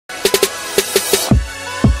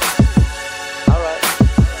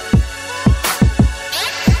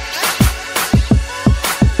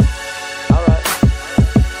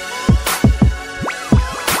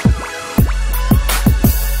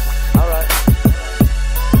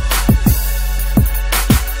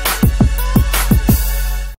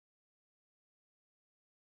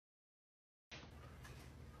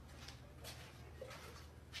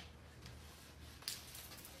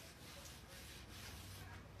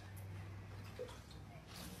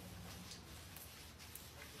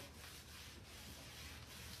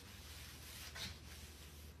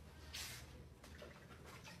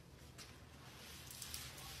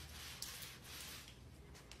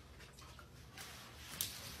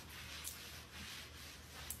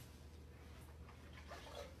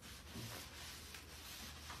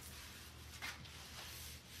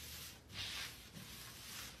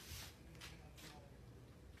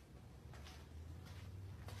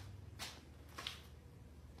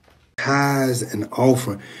tithes and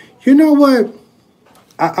offering. You know what?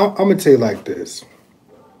 I'm going to tell you like this.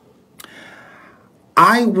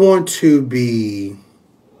 I want to be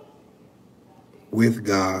with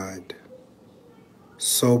God,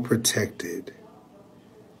 so protected,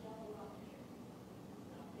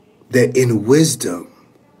 that in wisdom,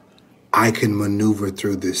 I can maneuver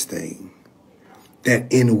through this thing.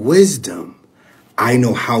 That in wisdom, I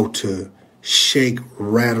know how to shake,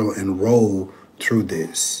 rattle, and roll through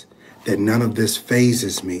this. That none of this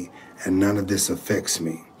phases me and none of this affects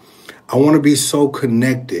me. I want to be so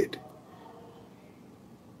connected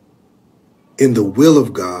in the will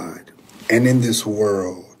of God and in this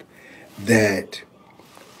world that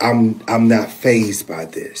I'm not fazed by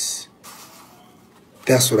this.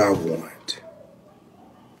 That's what I want.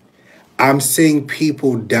 I'm seeing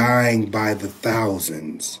people dying by the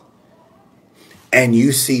thousands, and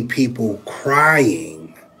you see people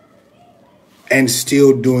crying and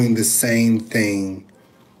still doing the same thing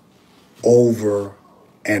over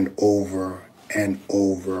and over and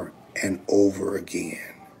over and over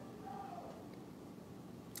again.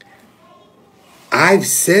 I've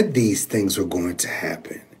said these things were going to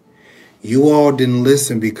happen. You all didn't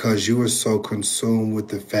listen because you were so consumed with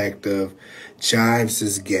the fact of Jives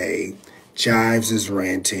is gay, Jives is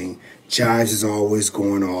ranting, Jives is always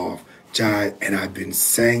going off, and I've been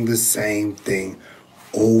saying the same thing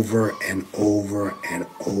over and over and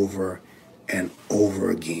over and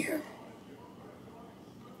over again.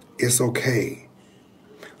 It's okay.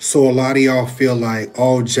 So a lot of y'all feel like,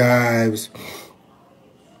 oh, Jives,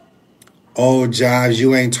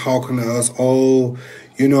 you ain't talking to us. Oh,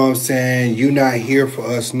 you know what I'm saying? You're not here for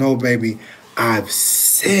us. No, baby. I've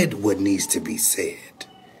said what needs to be said.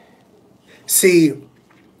 See,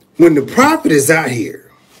 when the prophet is out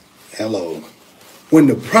here, when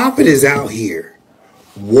the prophet is out here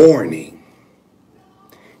warning,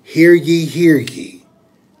 hear ye,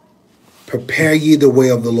 prepare ye the way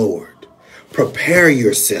of the Lord. Prepare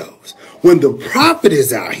yourselves. When the prophet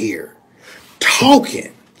is out here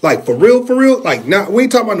talking, like for real, like not, we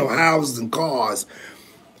ain't talking about no houses and cars.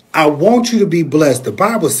 I want you to be blessed. The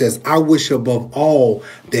Bible says, I wish above all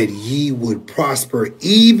that ye would prosper,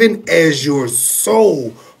 even as your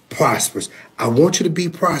soul prospers. I want you to be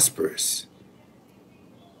prosperous.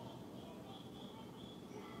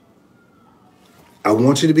 I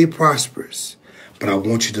want you to be prosperous, but I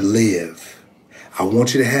want you to live. I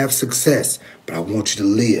want you to have success, but I want you to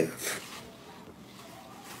live.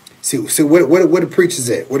 See where the preacher's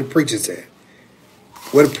at? Where the preacher's at?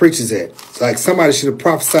 Where the preacher's at? It's like somebody should have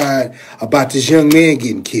prophesied about this young man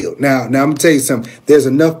getting killed. Now I'm going to tell you something. There's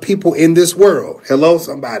enough people in this world. Hello,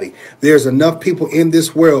 somebody. There's enough people in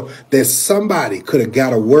this world that somebody could have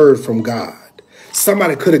got a word from God.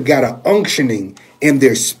 Somebody could have got an unctioning in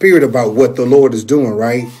their spirit about what the Lord is doing,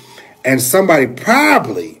 right? And somebody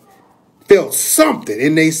probably felt something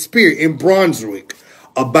in their spirit in Brunswick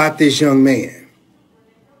about this young man.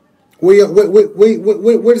 Where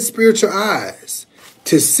the spiritual eyes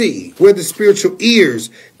to see? Where the spiritual ears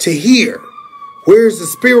to hear? Where's the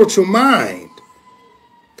spiritual mind?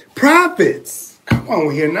 Prophets, come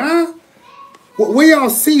on here now. Where y'all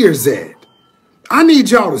seers at? I need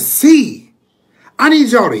y'all to see. I need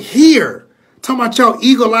y'all to hear. Talking about y'all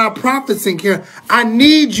eagle-eyed prophets in here. I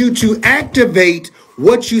need you to activate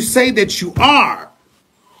what you say that you are.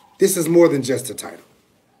 This is more than just a title.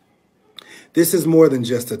 This is more than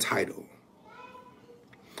just a title.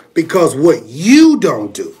 Because what you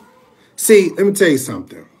don't do. See, let me tell you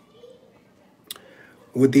something.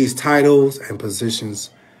 With these titles and positions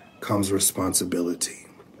comes responsibility.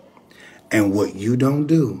 And what you don't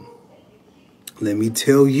do, let me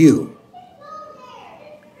tell you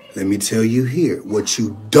here, what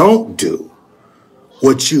you don't do,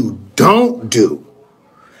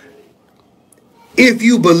 if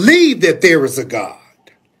you believe that there is a God,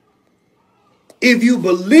 if you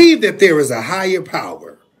believe that there is a higher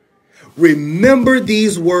power, remember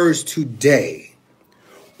these words today.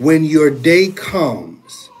 When your day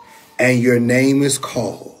comes and your name is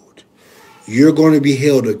called, you're going to be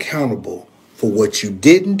held accountable for what you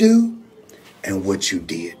didn't do and what you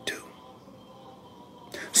did do.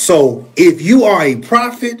 So if you are a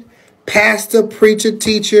prophet, pastor, preacher,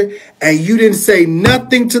 teacher, and you didn't say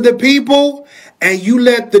nothing to the people, and you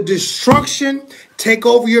let the destruction take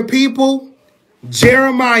over your people,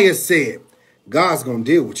 Jeremiah said, God's going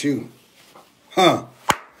to deal with you.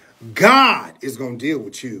 God is going to deal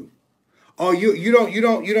with you. Oh, you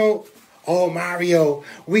don't. Oh, Mario,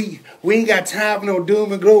 we ain't got time for no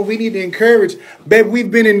doom and gloom. We need to encourage. Baby, we've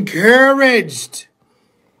been encouraged.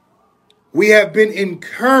 We have been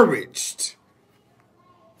encouraged.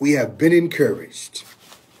 We have been encouraged.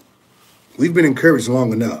 We've been encouraged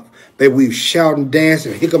long enough. Baby, we've shouted and danced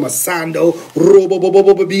and here come a sando.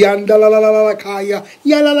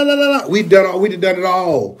 We've done it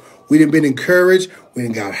all. We done been encouraged. We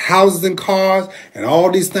done got houses and cars and all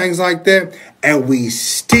these things like that. And we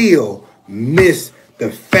still miss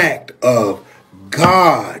the fact of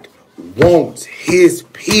God wants his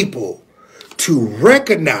people to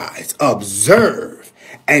recognize, observe,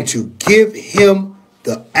 and to give him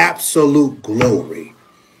the absolute glory.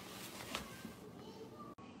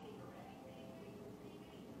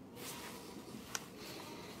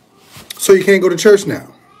 So you can't go to church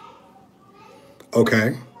now.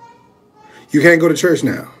 Okay. You can't go to church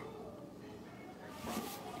now.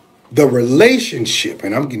 The relationship,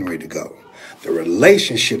 and I'm getting ready to go, the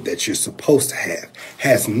relationship that you're supposed to have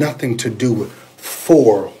has nothing to do with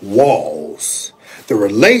four walls. The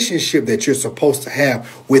relationship that you're supposed to have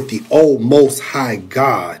with the Most High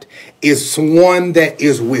God is one that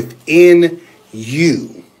is within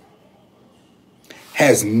you.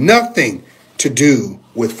 Has nothing to do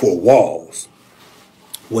with four walls.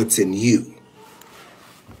 What's in you?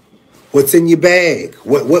 What's in your bag?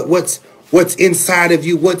 What's inside of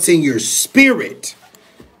you? What's in your spirit?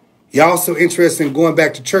 Y'all so interested in going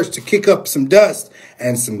back to church to kick up some dust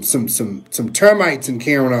and some termites and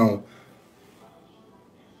carrying on.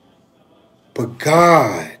 But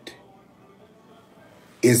God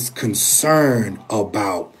is concerned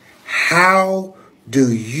about how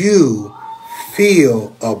do you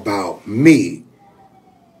feel about me?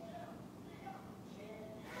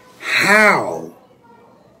 How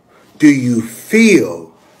do you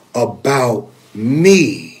feel about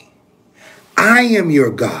me? I am your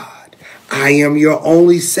God. I am your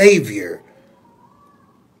only Savior.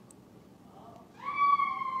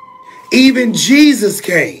 Even Jesus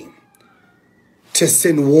came to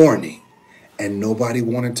send warning, and nobody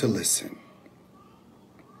wanted to listen.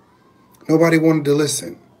 Nobody wanted to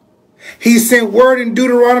listen. He sent word in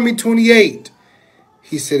Deuteronomy 28.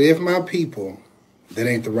 He said, if my people, that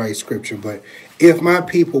ain't the right scripture, but if my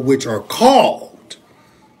people which are called,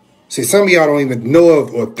 see, some of y'all don't even know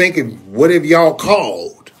of or think of what if y'all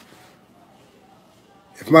called.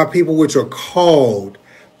 If my people which are called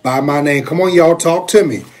by my name, come on, y'all, talk to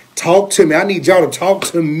me. Talk to me. I need y'all to talk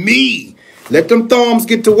to me. Let them thumbs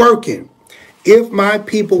get to working. If my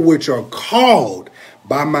people which are called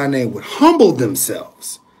by my name would humble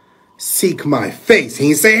themselves, seek my face. He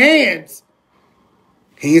didn't say hands.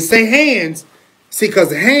 He didn't say hands. See, because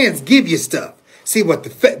the hands give you stuff. See what the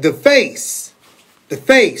face,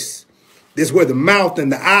 this is where the mouth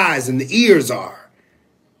and the eyes and the ears are.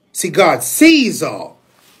 See, God sees all,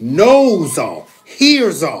 knows all,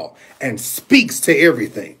 hears all, and speaks to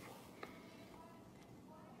everything.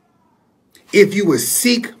 If you will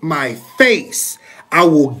seek my face, I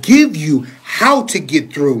will give you how to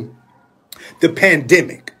get through the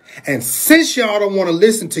pandemic. And since y'all don't want to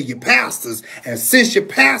listen to your pastors, and since your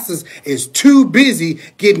pastors is too busy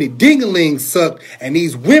getting the ding-a-ling sucked, and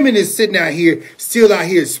these women is sitting out here, still out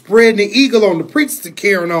here spreading the eagle on the preachers to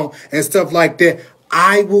carrying on and stuff like that,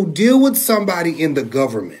 I will deal with somebody in the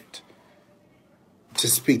government to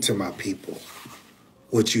speak to my people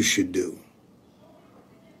what you should do.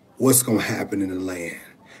 What's going to happen in the land.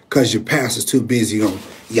 Because your pastor's too busy on,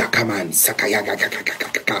 y'all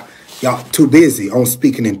too busy on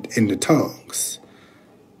speaking in the tongues.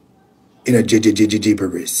 In a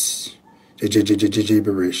gibberish.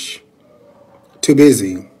 Too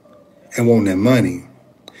busy and wanting that money.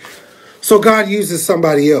 So God uses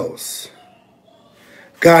somebody else.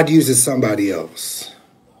 God uses somebody else.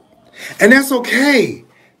 And that's okay.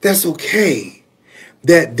 That's okay.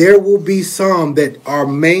 That there will be some that are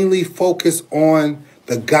mainly focused on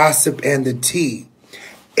the gossip and the tea.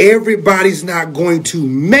 Everybody's not going to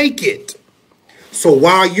make it. So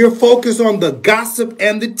while you're focused on the gossip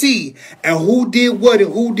and the tea and who did what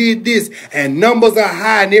and who did this and numbers are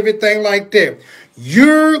high and everything like that,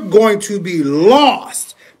 you're going to be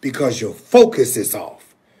lost because your focus is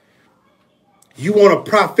off. You want a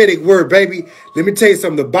prophetic word, baby? Let me tell you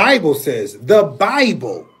something. The Bible says, the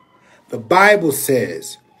Bible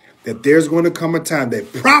says that there's going to come a time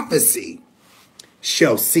that prophecy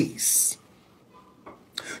shall cease.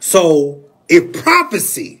 So if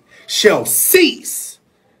prophecy shall cease,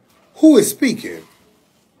 who is speaking?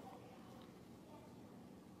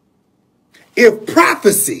 If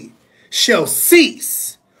prophecy shall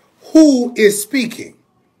cease, who is speaking?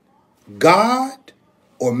 God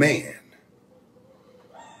or man?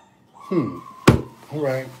 All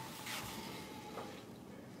right.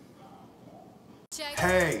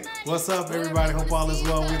 Hey, what's up, everybody? Hope all is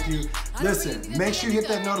well with you. Listen, make sure you hit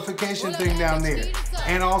that notification thing down there.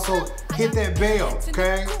 And also hit that bell,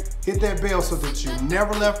 okay? Hit that bell so that you're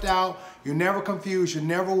never left out, you're never confused, you're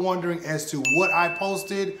never wondering as to what I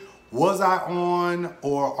posted, was I on,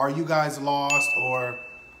 or are you guys lost, or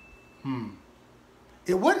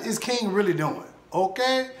what is King really doing?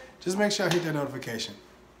 Okay? Just make sure I hit that notification.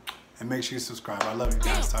 And make sure you subscribe. I love you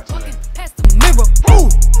guys. Talk to you later.